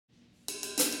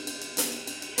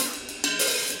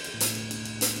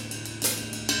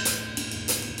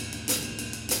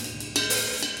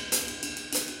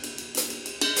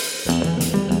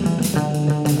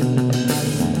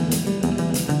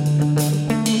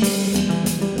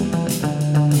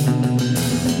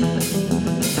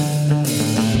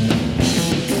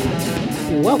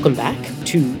Welcome back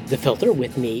to The Filter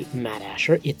with me, Matt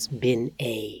Asher. It's been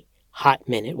a hot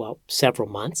minute, well, several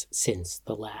months since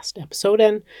the last episode,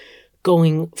 and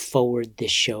going forward, this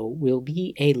show will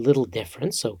be a little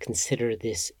different, so consider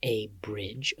this a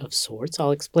bridge of sorts.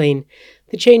 I'll explain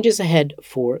the changes ahead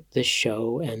for the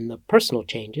show and the personal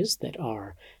changes that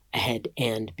are ahead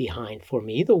and behind for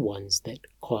me, the ones that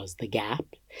cause the gap.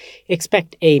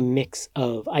 Expect a mix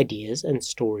of ideas and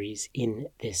stories in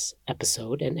this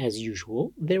episode, and as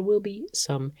usual, there will be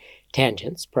some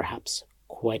tangents, perhaps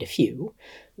quite a few.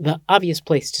 The obvious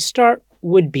place to start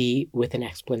would be with an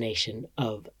explanation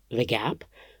of the gap,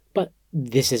 but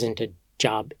this isn't a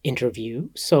job interview,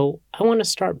 so I want to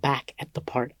start back at the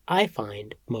part I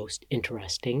find most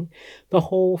interesting, the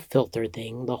whole filter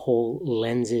thing, the whole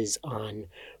lenses on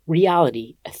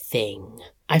reality thing.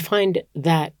 I find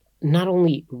that not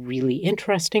only really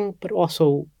interesting, but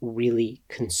also really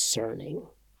concerning.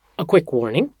 A quick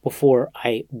warning before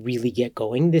I really get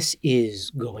going. This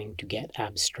is going to get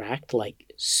abstract,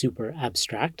 like super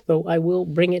abstract, though I will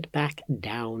bring it back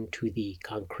down to the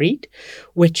concrete,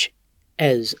 which,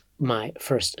 as my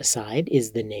first aside,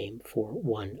 is the name for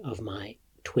one of my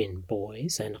twin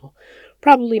boys, and I'll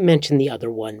probably mention the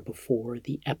other one before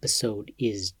the episode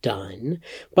is done,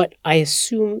 but I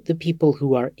assume the people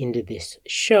who are into this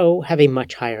show have a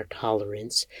much higher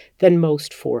tolerance than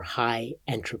most for high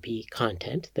entropy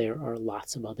content. There are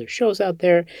lots of other shows out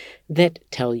there that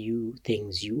tell you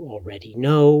things you already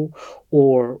know,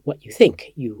 or what you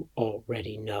think you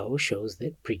already know, shows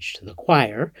that preach to the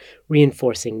choir,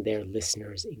 reinforcing their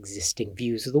listeners' existing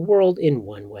views of the world in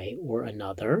one way or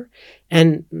another.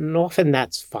 And often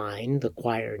that's fine. The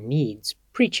choir needs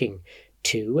preaching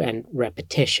to and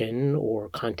repetition or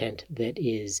content that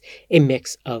is a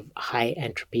mix of high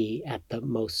entropy at the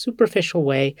most superficial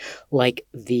way, like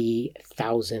the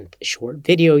 1,000th short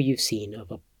video you've seen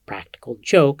of a practical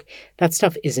joke. That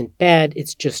stuff isn't bad,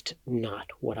 it's just not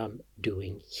what I'm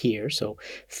doing here. So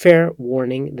fair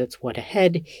warning, that's what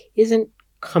ahead isn't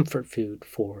comfort food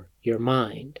for your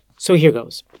mind. So here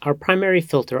goes. Our primary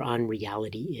filter on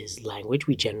reality is language.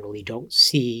 We generally don't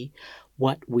see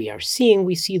what we are seeing.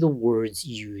 We see the words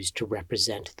used to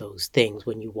represent those things.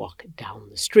 When you walk down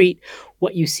the street,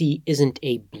 what you see isn't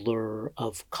a blur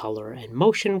of color and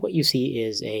motion. What you see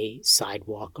is a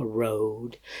sidewalk, a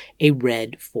road, a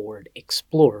red Ford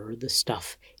Explorer. The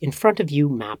stuff in front of you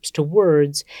maps to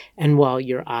words, and while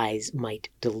your eyes might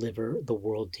deliver the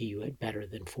world to you at better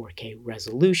than 4K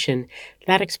resolution,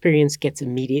 that experience gets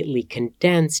immediately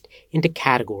condensed into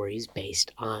categories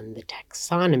based on the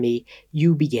taxonomy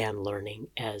you began learning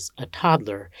as a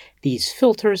toddler. These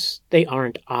filters, they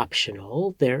aren't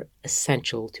optional. They're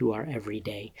essential to our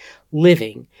everyday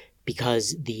living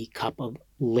because the cup of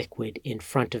liquid in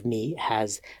front of me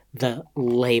has the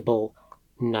label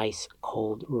nice,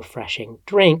 cold, refreshing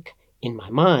drink in my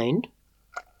mind.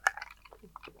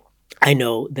 I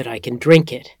know that I can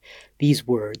drink it. These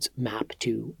words map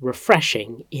to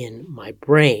refreshing in my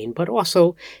brain, but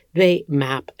also they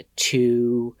map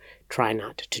to try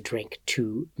not to drink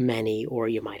too many, or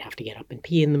you might have to get up and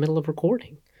pee in the middle of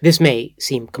recording. This may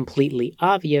seem completely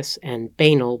obvious and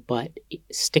banal, but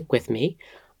stick with me.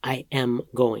 I am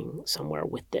going somewhere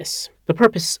with this. The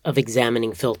purpose of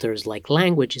examining filters like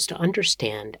language is to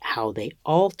understand how they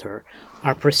alter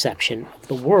our perception of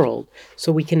the world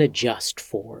so we can adjust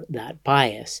for that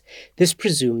bias. This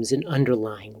presumes an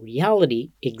underlying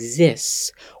reality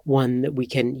exists, one that we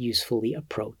can usefully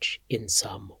approach in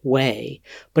some way.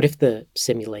 But if the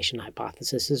simulation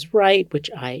hypothesis is right,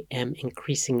 which I am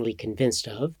increasingly convinced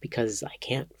of because I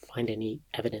can't find any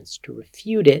evidence to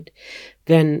refute it,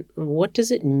 then what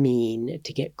does it mean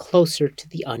to get closer to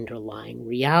the underlying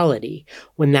reality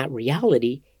when that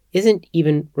reality isn't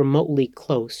even remotely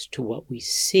close to what we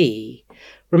see?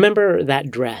 Remember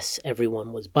that dress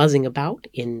everyone was buzzing about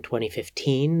in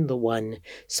 2015, the one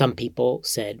some people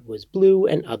said was blue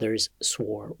and others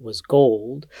swore was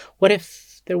gold? What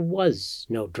if there was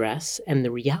no dress and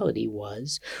the reality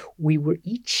was we were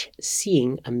each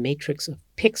seeing a matrix of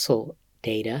pixel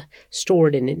data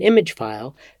stored in an image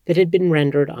file that had been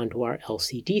rendered onto our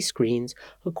LCD screens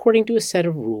according to a set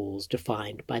of rules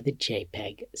defined by the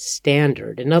JPEG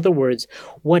standard? In other words,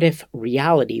 what if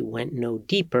reality went no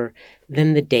deeper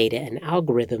than the data and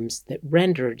algorithms that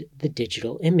rendered the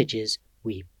digital images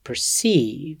we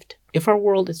perceived? If our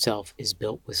world itself is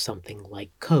built with something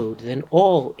like code, then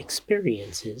all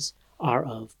experiences are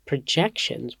of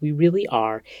projections. We really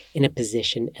are in a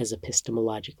position as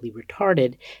epistemologically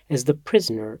retarded as the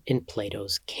prisoner in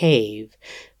Plato's cave,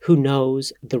 who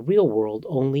knows the real world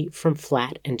only from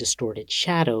flat and distorted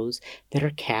shadows that are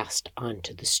cast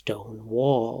onto the stone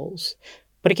walls.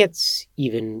 But it gets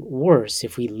even worse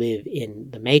if we live in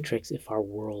the matrix, if our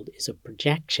world is a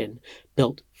projection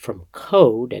built from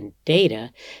code and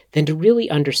data. Then to really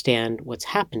understand what's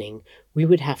happening, we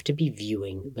would have to be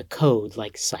viewing the code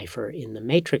like Cypher in the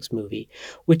Matrix movie,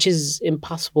 which is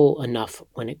impossible enough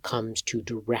when it comes to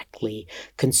directly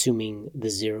consuming the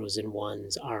zeros and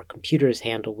ones our computers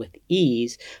handle with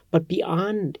ease, but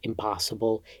beyond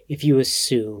impossible if you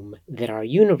assume that our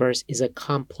universe is a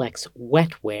complex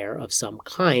wetware of some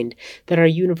kind, that our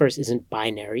universe isn't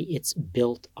binary, it's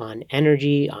built on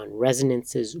energy, on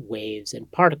resonances, waves,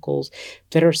 and particles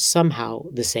that are somehow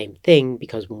the same thing,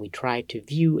 because when we try to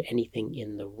view anything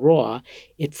in the raw,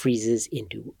 it freezes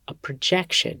into a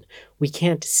projection. We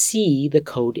can't see the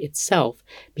code itself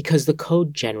because the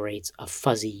code generates a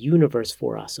fuzzy universe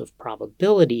for us of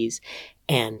probabilities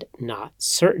and not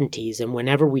certainties. And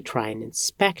whenever we try and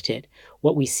inspect it,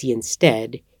 what we see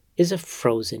instead is a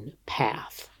frozen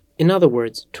path. In other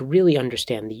words, to really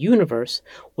understand the universe,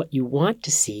 what you want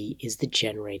to see is the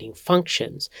generating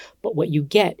functions, but what you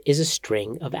get is a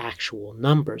string of actual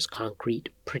numbers, concrete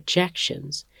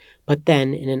projections. But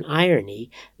then, in an irony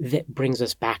that brings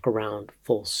us back around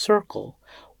full circle,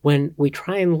 when we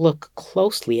try and look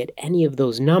closely at any of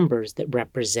those numbers that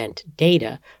represent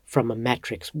data from a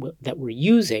metrics that we're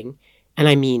using, and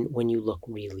I mean when you look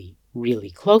really,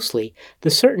 really closely, the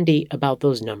certainty about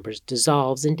those numbers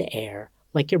dissolves into air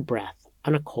like your breath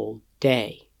on a cold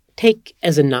day. Take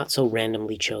as a not so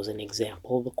randomly chosen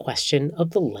example the question of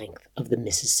the length of the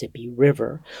Mississippi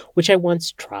River, which I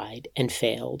once tried and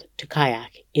failed to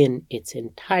kayak in its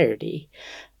entirety.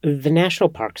 The National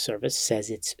Park Service says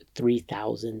it's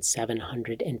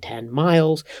 3,710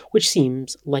 miles, which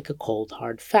seems like a cold,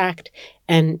 hard fact.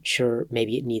 And sure,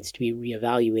 maybe it needs to be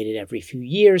reevaluated every few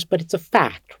years, but it's a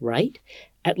fact, right?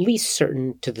 At least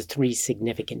certain to the three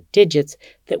significant digits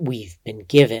that we've been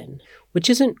given, which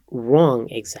isn't wrong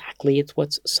exactly. It's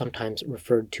what's sometimes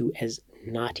referred to as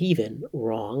not even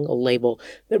wrong, a label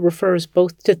that refers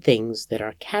both to things that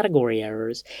are category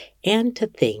errors and to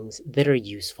things that are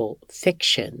useful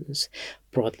fictions,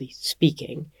 broadly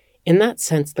speaking. In that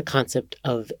sense, the concept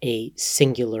of a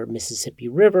singular Mississippi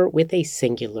River with a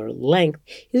singular length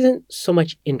isn't so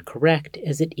much incorrect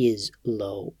as it is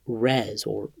low res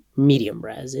or medium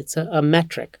res. It's a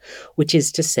metric, which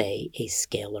is to say a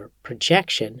scalar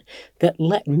projection that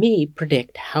let me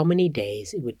predict how many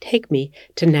days it would take me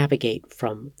to navigate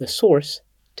from the source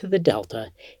to the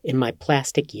delta in my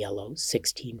plastic yellow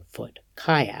 16-foot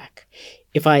kayak.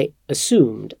 If I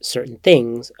assumed certain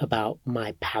things about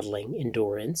my paddling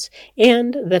endurance,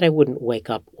 and that I wouldn't wake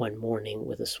up one morning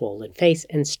with a swollen face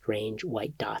and strange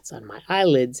white dots on my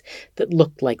eyelids that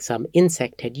looked like some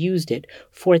insect had used it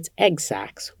for its egg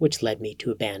sacs, which led me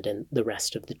to abandon the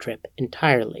rest of the trip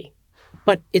entirely.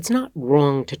 But it's not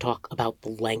wrong to talk about the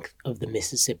length of the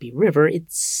Mississippi River.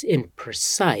 It's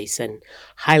imprecise and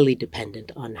highly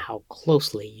dependent on how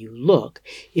closely you look.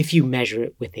 If you measure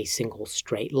it with a single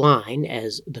straight line,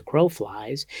 as the crow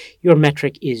flies, your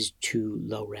metric is too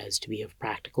low res to be of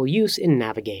practical use in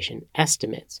navigation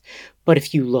estimates. But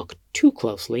if you look too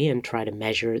closely and try to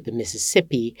measure the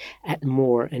Mississippi at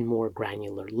more and more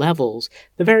granular levels,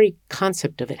 the very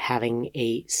concept of it having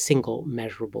a single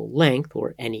measurable length,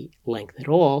 or any length at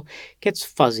all, gets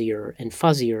fuzzier and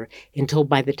fuzzier until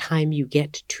by the time you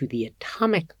get to the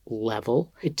atomic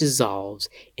level, it dissolves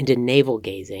into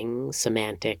navel-gazing,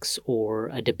 semantics, or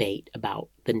a debate about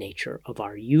the nature of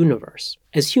our universe.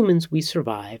 As humans, we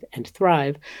survive and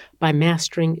thrive by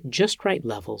mastering just right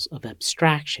levels of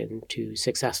abstraction to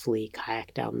successfully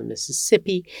kayak down the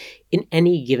Mississippi in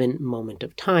any given moment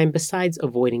of time. Besides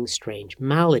avoiding strange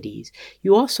maladies,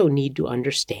 you also need to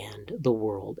understand the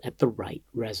world at the right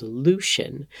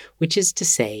resolution, which is to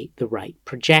say, the right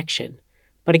projection.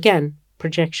 But again,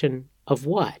 projection of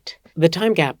what? The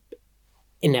time gap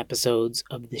in episodes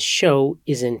of this show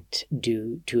isn't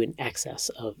due to an excess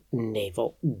of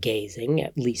navel gazing,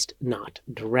 at least not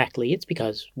directly. It's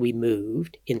because we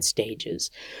moved in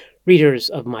stages. Readers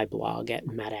of my blog at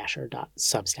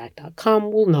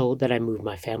mattasher.substack.com will know that I moved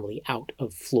my family out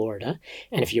of Florida,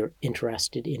 and if you're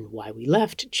interested in why we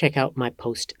left, check out my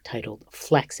post titled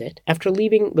Flex It. After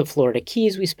leaving the Florida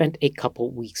Keys, we spent a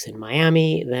couple weeks in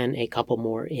Miami, then a couple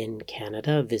more in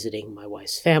Canada, visiting my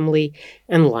wife's family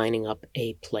and lining up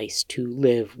a place to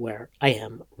live where I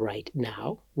am right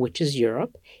now, which is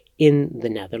Europe, in the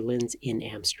Netherlands, in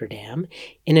Amsterdam,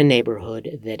 in a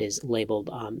neighborhood that is labeled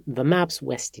on the maps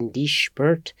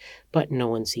West-Indiesbuurt, but no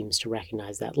one seems to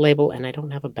recognize that label, and I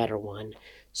don't have a better one,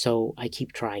 so I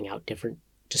keep trying out different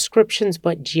descriptions,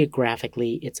 but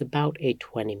geographically, it's about a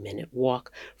 20-minute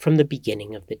walk from the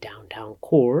beginning of the downtown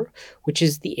core, which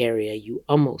is the area you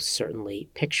almost certainly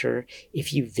picture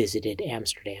if you visited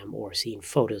Amsterdam or seen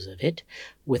photos of it,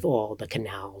 with all the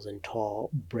canals and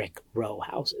tall brick row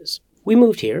houses. We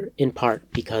moved here in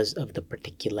part because of the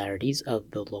particularities of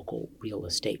the local real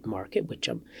estate market, which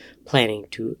I'm planning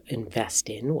to invest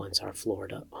in once our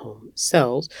Florida home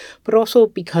sells, but also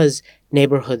because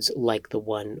neighborhoods like the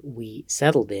one we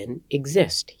settled in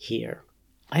exist here.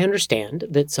 I understand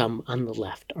that some on the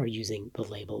left are using the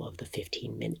label of the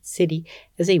 15-minute city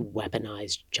as a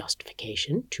weaponized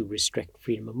justification to restrict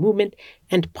freedom of movement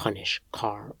and punish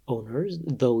car owners.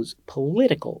 Those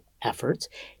political efforts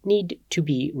need to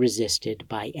be resisted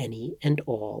by any and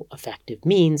all effective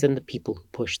means, and the people who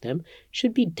push them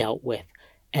should be dealt with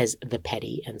as the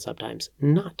petty and sometimes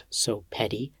not so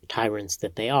petty tyrants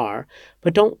that they are,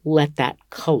 but don't let that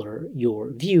color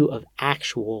your view of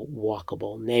actual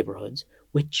walkable neighborhoods,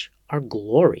 which are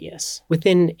glorious.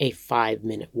 Within a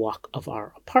 5-minute walk of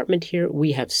our apartment here,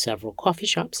 we have several coffee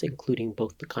shops, including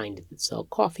both the kind that sell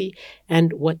coffee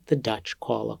and what the Dutch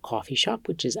call a coffee shop,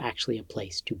 which is actually a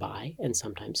place to buy and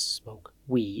sometimes smoke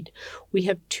weed. We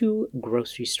have 2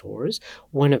 grocery stores,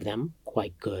 one of them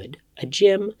quite good, a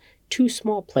gym, 2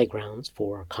 small playgrounds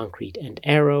for concrete and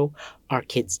aero. Our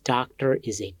kid's doctor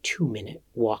is a 2-minute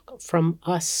walk from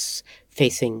us,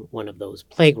 facing one of those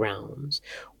playgrounds.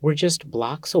 We're just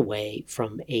blocks away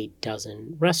from a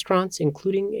dozen restaurants,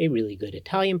 including a really good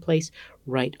Italian place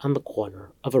right on the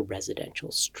corner of a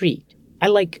residential street. I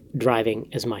like driving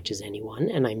as much as anyone,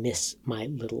 and I miss my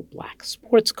little black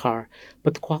sports car,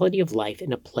 but the quality of life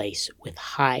in a place with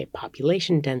high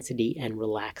population density and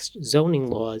relaxed zoning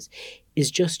laws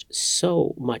is just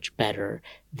so much better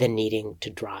than needing to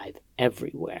drive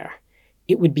everywhere.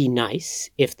 It would be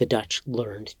nice if the Dutch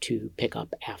learned to pick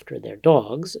up after their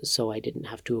dogs, so I didn't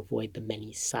have to avoid the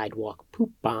many sidewalk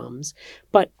poop bombs,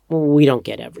 but we don't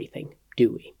get everything,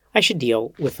 do we? I should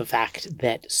deal with the fact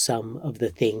that some of the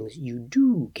things you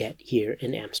do get here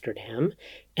in Amsterdam,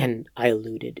 and I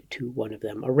alluded to one of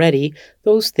them already,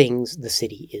 those things the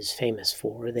city is famous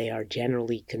for. They are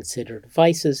generally considered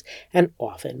vices and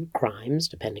often crimes,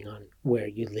 depending on where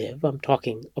you live. I'm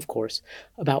talking, of course,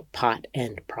 about pot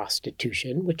and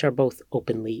prostitution, which are both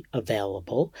openly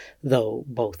available, though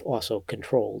both also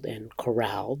controlled and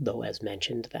corralled, though as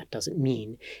mentioned, that doesn't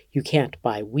mean you can't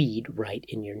buy weed right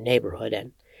in your neighborhood.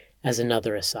 And as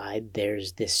another aside,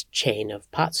 there's this chain of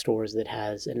pot stores that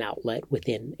has an outlet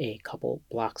within a couple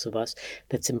blocks of us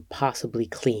that's impossibly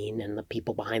clean, and the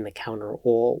people behind the counter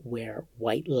all wear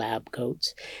white lab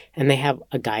coats, and they have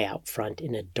a guy out front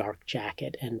in a dark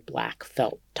jacket and black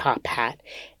felt top hat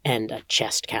and a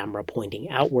chest camera pointing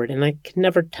outward, and I can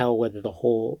never tell whether the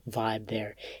whole vibe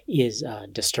there is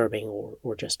disturbing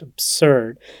or just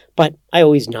absurd, but I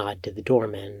always nod to the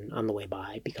doorman on the way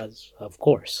by because, of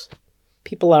course.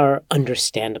 People are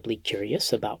understandably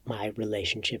curious about my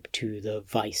relationship to the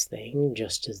vice thing,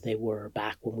 just as they were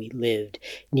back when we lived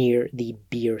near the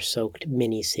beer-soaked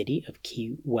mini-city of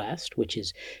Key West, which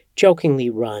is jokingly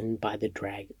run by the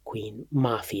drag queen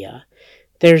mafia.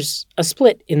 There's a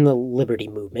split in the liberty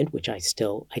movement, which I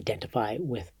still identify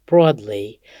with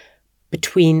broadly,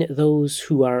 between those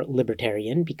who are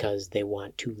libertarian because they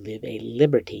want to live a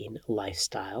libertine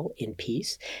lifestyle in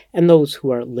peace, and those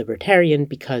who are libertarian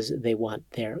because they want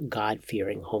their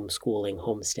God-fearing, homeschooling,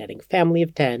 homesteading family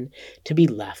of 10 to be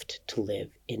left to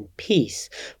live in peace.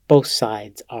 Both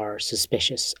sides are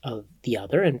suspicious of the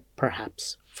other, and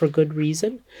perhaps for good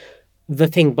reason. The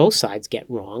thing both sides get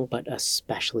wrong, but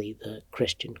especially the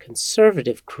Christian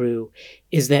conservative crew,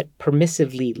 is that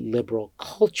permissively liberal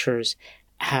cultures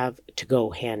have to go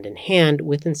hand in hand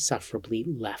with insufferably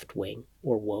left-wing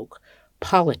or woke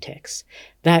politics.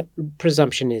 That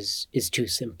presumption is too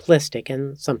simplistic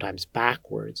and sometimes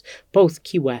backwards. Both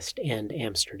Key West and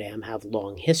Amsterdam have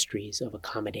long histories of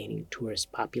accommodating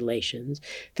tourist populations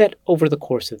that over the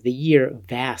course of the year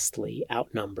vastly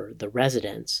outnumber the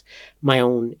residents. My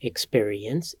own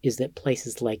experience is that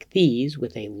places like these,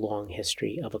 with a long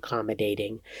history of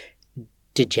accommodating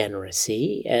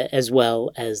degeneracy, as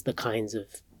well as the kinds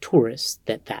of tourists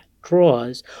that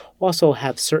draws, also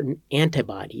have certain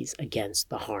antibodies against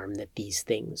the harm that these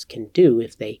things can do.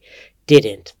 If they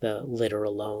didn't, the litter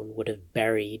alone would have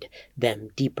buried them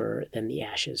deeper than the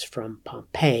ashes from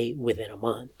Pompeii within a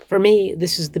month. For me,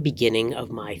 this is the beginning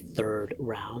of my third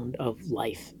round of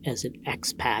life as an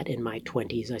expat. In my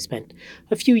 20s, I spent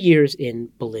a few years in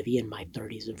Bolivia. In my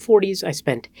 30s and 40s, I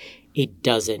spent a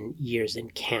dozen years in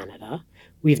Canada.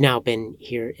 We've now been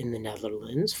here in the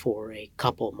Netherlands for a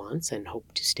couple months and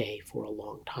hope to stay for a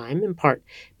long time. time, in part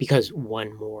because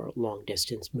one more long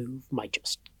distance move might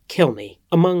just kill me.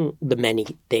 Among the many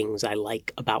things I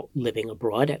like about living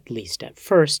abroad, at least at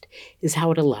first, is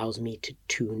how it allows me to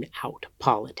tune out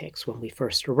politics. When we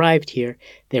first arrived here,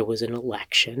 there was an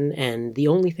election, and the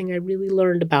only thing I really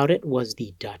learned about it was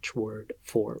the Dutch word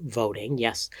for voting.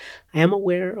 Yes, I am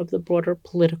aware of the broader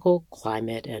political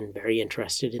climate and very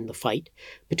interested in the fight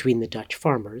between the Dutch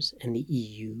farmers and the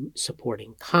EU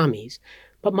supporting commies,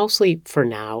 but mostly for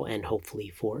now and hopefully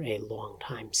for a long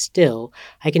time still,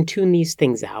 I can tune these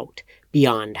things out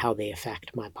beyond how they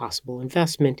affect my possible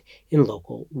investment in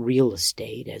local real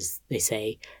estate. As they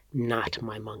say, not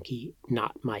my monkey,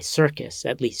 not my circus,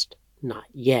 at least not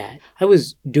yet. I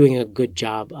was doing a good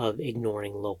job of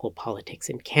ignoring local politics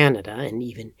in Canada and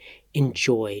even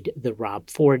enjoyed the Rob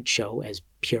Ford show as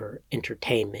pure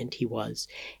entertainment. He was,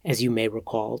 as you may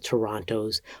recall,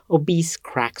 Toronto's obese,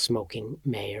 crack smoking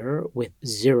mayor with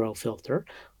zero filter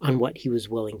on what he was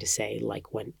willing to say,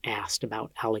 like when asked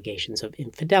about allegations of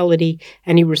infidelity,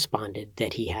 and he responded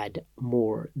that he had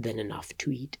more than enough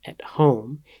to eat at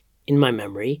home. In my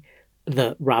memory,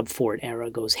 the Rob Ford era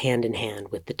goes hand in hand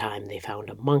with the time they found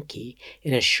a monkey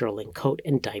in a shearling coat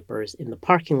and diapers in the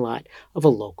parking lot of a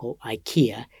local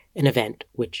IKEA, an event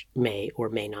which may or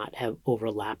may not have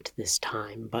overlapped this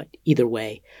time, but either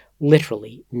way,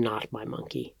 literally not my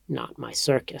monkey, not my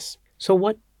circus. So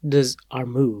what does our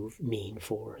move mean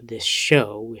for this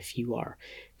show? If you are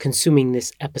consuming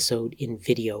this episode in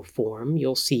video form,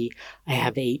 you'll see I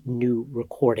have a new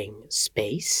recording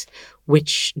space,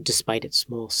 which, despite its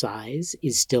small size,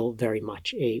 is still very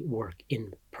much a work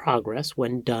in progress.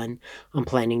 When done, I'm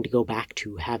planning to go back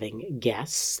to having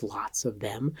guests, lots of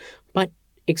them, but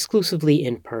exclusively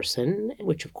in person,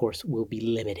 which of course will be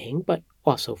limiting, but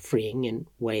also freeing in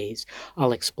ways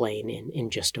I'll explain in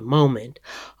just a moment.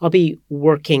 I'll be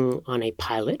working on a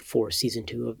pilot for season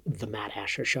 2 of The Matt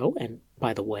Asher Show, and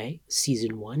by the way,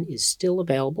 season 1 is still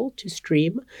available to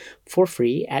stream for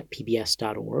free at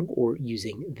pbs.org or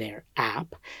using their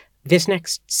app. This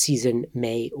next season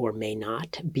may or may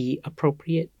not be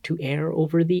appropriate to air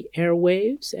over the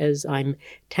airwaves, as I'm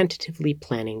tentatively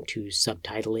planning to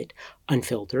subtitle it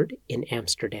Unfiltered in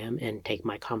Amsterdam and take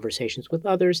my conversations with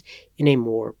others in a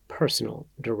more personal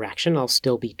direction. I'll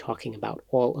still be talking about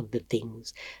all of the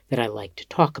things that I like to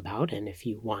talk about, and if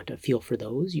you want a feel for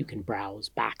those, you can browse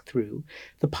back through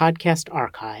the podcast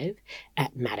archive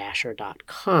at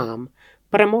mattasher.com.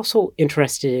 But I'm also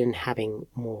interested in having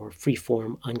more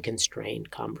freeform,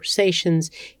 unconstrained conversations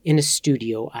in a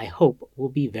studio I hope will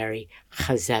be very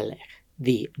gezellig,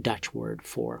 the Dutch word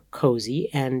for cozy,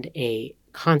 and a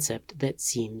concept that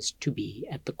seems to be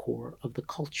at the core of the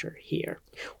culture here.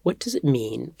 What does it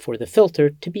mean for the filter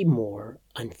to be more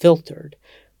unfiltered?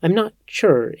 I'm not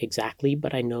sure exactly,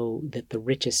 but I know that the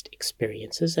richest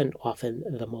experiences and often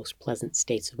the most pleasant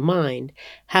states of mind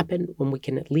happen when we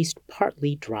can at least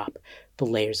partly drop the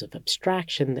layers of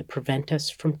abstraction that prevent us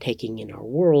from taking in our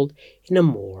world in a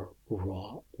more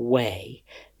raw way.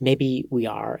 Maybe we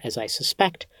are, as I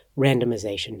suspect,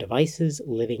 randomization devices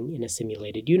living in a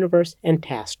simulated universe and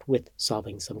tasked with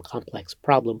solving some complex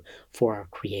problem for our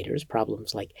creators,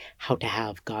 problems like how to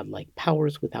have godlike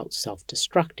powers without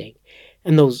self-destructing.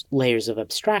 And those layers of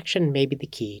abstraction may be the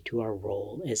key to our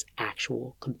role as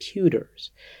actual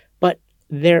computers. But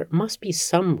there must be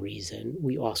some reason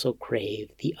we also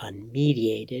crave the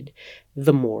unmediated,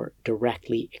 the more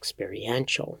directly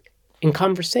experiential. In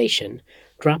conversation,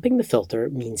 dropping the filter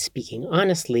means speaking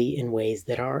honestly in ways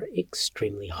that are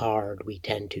extremely hard. We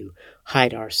tend to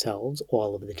hide ourselves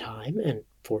all of the time, and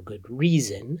for good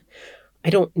reason. I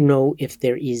don't know if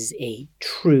there is a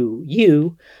true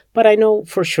you, but I know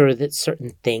for sure that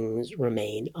certain things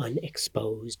remain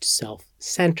unexposed,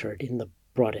 self-centered in the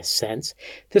broadest sense.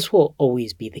 This will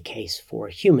always be the case for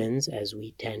humans as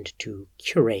we tend to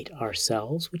curate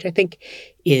ourselves, which I think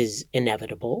is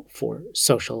inevitable for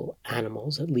social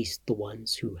animals, at least the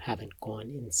ones who haven't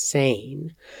gone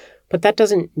insane. But that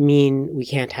doesn't mean we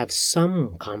can't have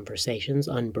some conversations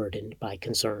unburdened by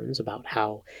concerns about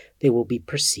how they will be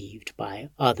perceived by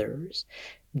others.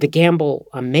 The gamble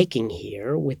I'm making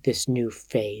here with this new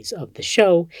phase of the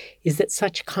show is that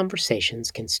such conversations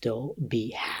can still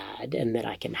be had and that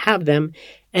I can have them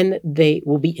and that they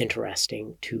will be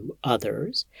interesting to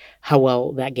others. How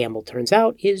well that gamble turns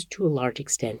out is to a large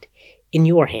extent in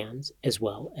your hands as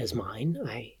well as mine.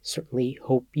 I certainly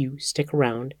hope you stick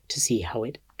around to see how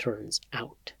it turns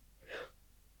out.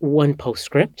 One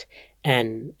postscript.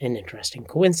 And an interesting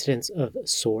coincidence of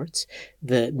sorts,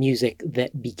 the music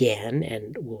that began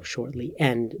and will shortly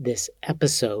end this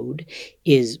episode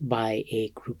is by a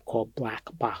group called Black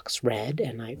Box Red,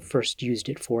 and I first used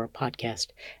it for a podcast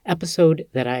episode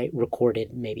that I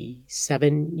recorded maybe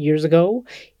 7 years ago.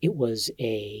 It was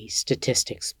a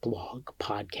statistics blog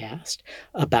podcast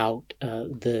about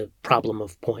the problem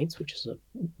of points, which is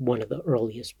one of the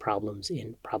earliest problems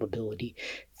in probability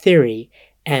theory.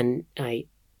 And I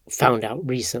found out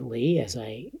recently, as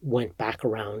I went back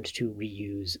around to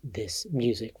reuse this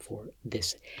music for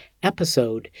this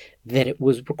episode, that it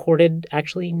was recorded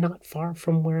actually not far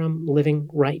from where I'm living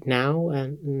right now,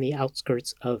 in the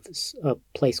outskirts of a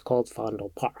place called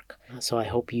Fondle Park. So I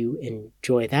hope you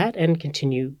enjoy that and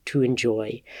continue to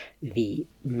enjoy the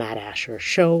Matt Asher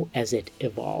show as it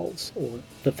evolves, or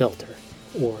The Filter,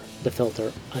 or The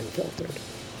Filter Unfiltered.